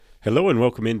Hello and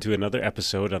welcome into another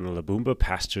episode on the Musumba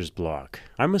Pastor's blog.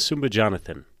 I'm Musumba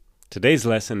Jonathan. Today's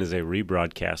lesson is a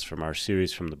rebroadcast from our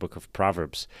series from the book of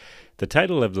Proverbs. The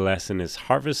title of the lesson is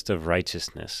Harvest of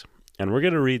Righteousness, and we're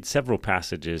going to read several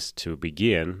passages to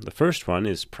begin. The first one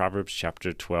is Proverbs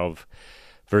chapter 12,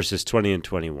 verses 20 and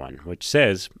 21, which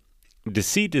says,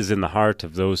 "Deceit is in the heart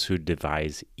of those who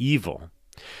devise evil,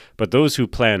 but those who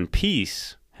plan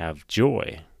peace have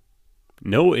joy.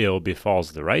 No ill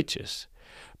befalls the righteous,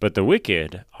 but the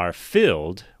wicked are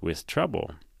filled with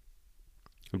trouble."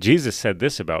 Jesus said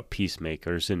this about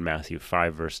peacemakers in Matthew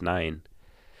 5, verse 9.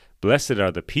 "Blessed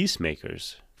are the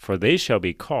peacemakers, for they shall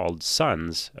be called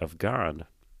sons of God."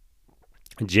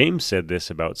 James said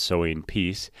this about sowing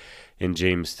peace in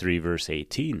James 3, verse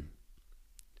 18.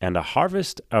 "And a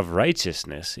harvest of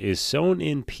righteousness is sown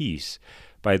in peace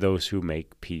by those who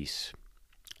make peace."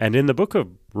 And in the book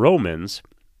of Romans,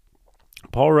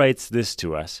 Paul writes this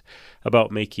to us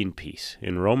about making peace.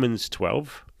 In Romans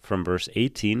 12, from verse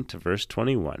 18 to verse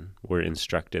 21, we're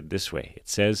instructed this way. It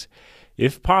says,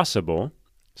 "If possible,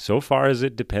 so far as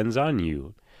it depends on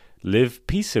you, live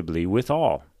peaceably with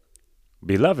all.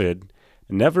 Beloved,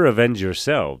 never avenge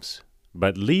yourselves,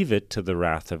 but leave it to the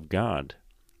wrath of God.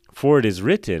 For it is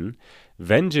written,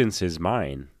 'Vengeance is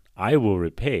mine, I will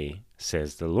repay,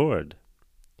 says the Lord.'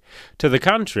 To the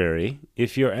contrary,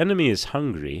 if your enemy is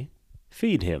hungry,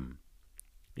 feed him.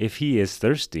 If he is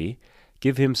thirsty,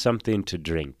 give him something to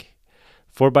drink.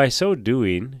 For by so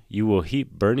doing, you will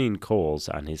heap burning coals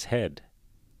on his head.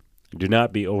 Do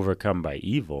not be overcome by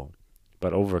evil,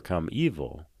 but overcome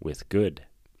evil with good."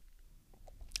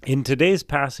 In today's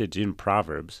passage in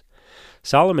Proverbs,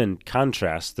 Solomon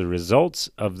contrasts the results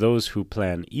of those who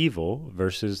plan evil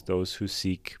versus those who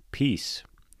seek peace.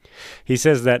 He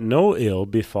says that no ill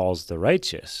befalls the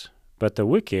righteous, but the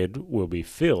wicked will be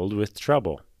filled with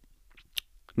trouble.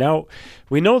 Now,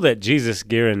 we know that Jesus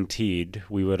guaranteed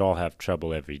we would all have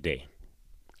trouble every day.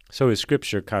 So is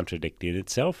Scripture contradicting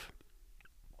itself?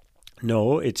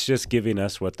 No, it's just giving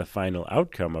us what the final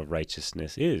outcome of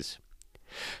righteousness is.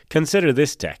 Consider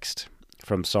this text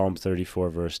from Psalm 34,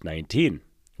 verse 19,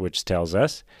 which tells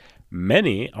us,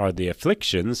 "Many are the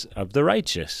afflictions of the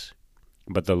righteous,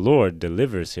 but the Lord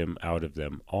delivers him out of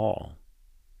them all."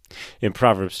 In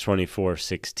Proverbs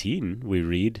 24:16, we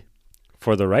read,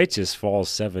 "For the righteous falls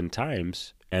 7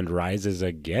 times and rises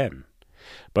again,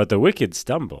 but the wicked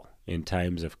stumble in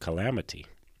times of calamity."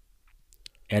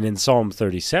 And in Psalm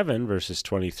 37, verses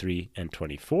 23 and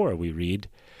 24, we read,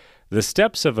 "The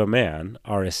steps of a man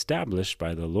are established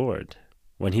by the Lord,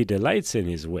 when he delights in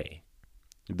his way.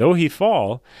 Though he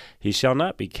fall, he shall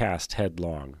not be cast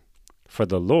headlong, for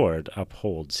the Lord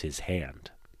upholds his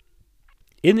hand."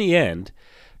 In the end,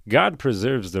 God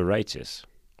preserves the righteous,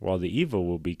 while the evil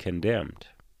will be condemned.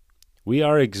 We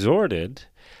are exhorted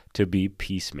to be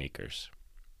peacemakers.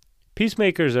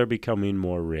 Peacemakers are becoming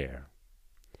more rare.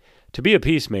 To be a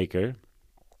peacemaker,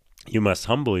 you must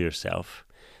humble yourself,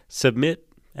 submit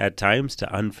at times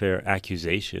to unfair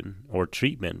accusation or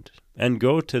treatment, and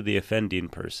go to the offending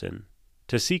person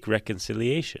to seek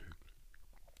reconciliation.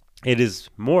 It is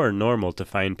more normal to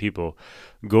find people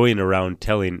going around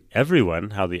telling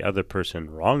everyone how the other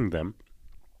person wronged them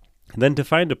than to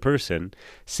find a person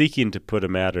seeking to put a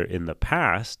matter in the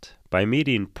past by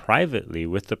meeting privately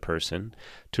with the person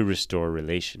to restore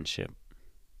relationship.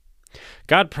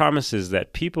 God promises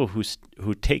that people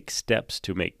who take steps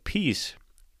to make peace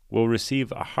will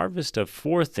receive a harvest of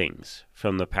 4 things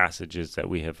from the passages that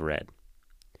we have read.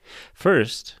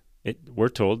 First, we're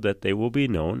told that they will be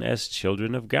known as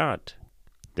children of God.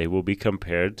 They will be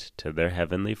compared to their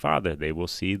heavenly Father. They will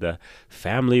see the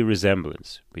family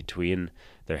resemblance between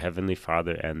their heavenly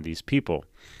Father and these people.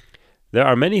 There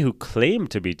are many who claim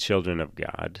to be children of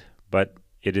God, but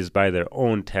it is by their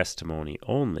own testimony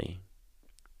only.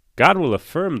 God will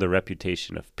affirm the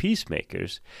reputation of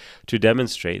peacemakers to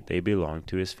demonstrate they belong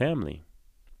to his family.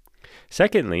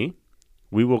 Secondly,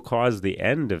 we will cause the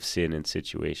end of sin in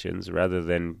situations rather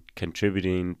than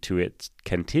contributing to its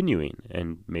continuing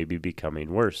and maybe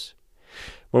becoming worse.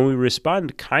 When we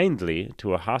respond kindly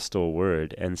to a hostile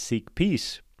word and seek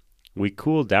peace, we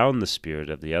cool down the spirit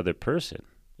of the other person,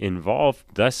 involved,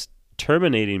 thus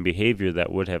terminating behavior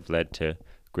that would have led to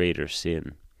greater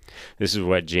sin. This is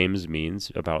what James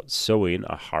means about sowing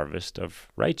a harvest of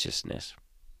righteousness.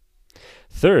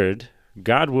 Third,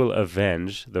 God will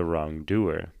avenge the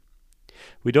wrongdoer.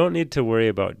 We don't need to worry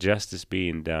about justice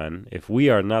being done if we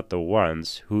are not the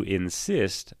ones who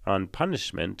insist on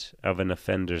punishment of an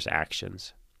offender's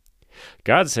actions.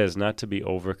 God says not to be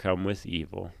overcome with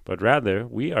evil, but rather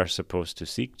we are supposed to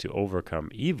seek to overcome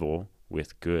evil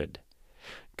with good.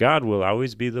 God will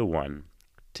always be the one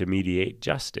to mediate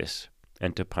justice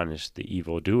and to punish the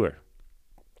evildoer.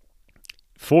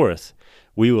 Fourth,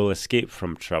 we will escape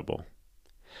from trouble.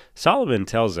 Solomon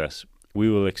tells us we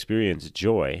will experience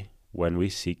joy when we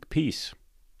seek peace.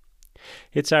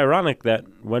 It's ironic that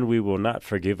when we will not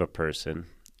forgive a person,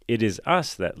 it is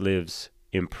us that lives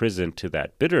imprisoned to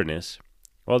that bitterness,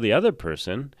 while the other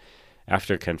person,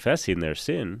 after confessing their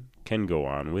sin, can go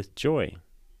on with joy.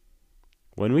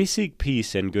 When we seek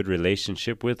peace and good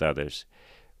relationship with others,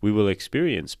 we will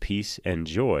experience peace and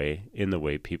joy in the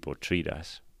way people treat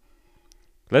us.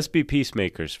 Let's be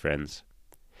peacemakers, friends.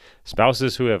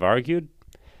 Spouses who have argued,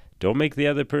 don't make the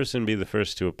other person be the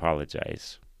first to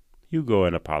apologize. You go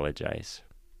and apologize.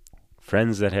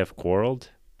 Friends that have quarreled,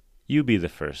 you be the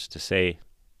first to say,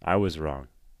 I was wrong,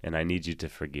 and I need you to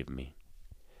forgive me.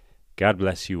 God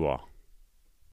bless you all.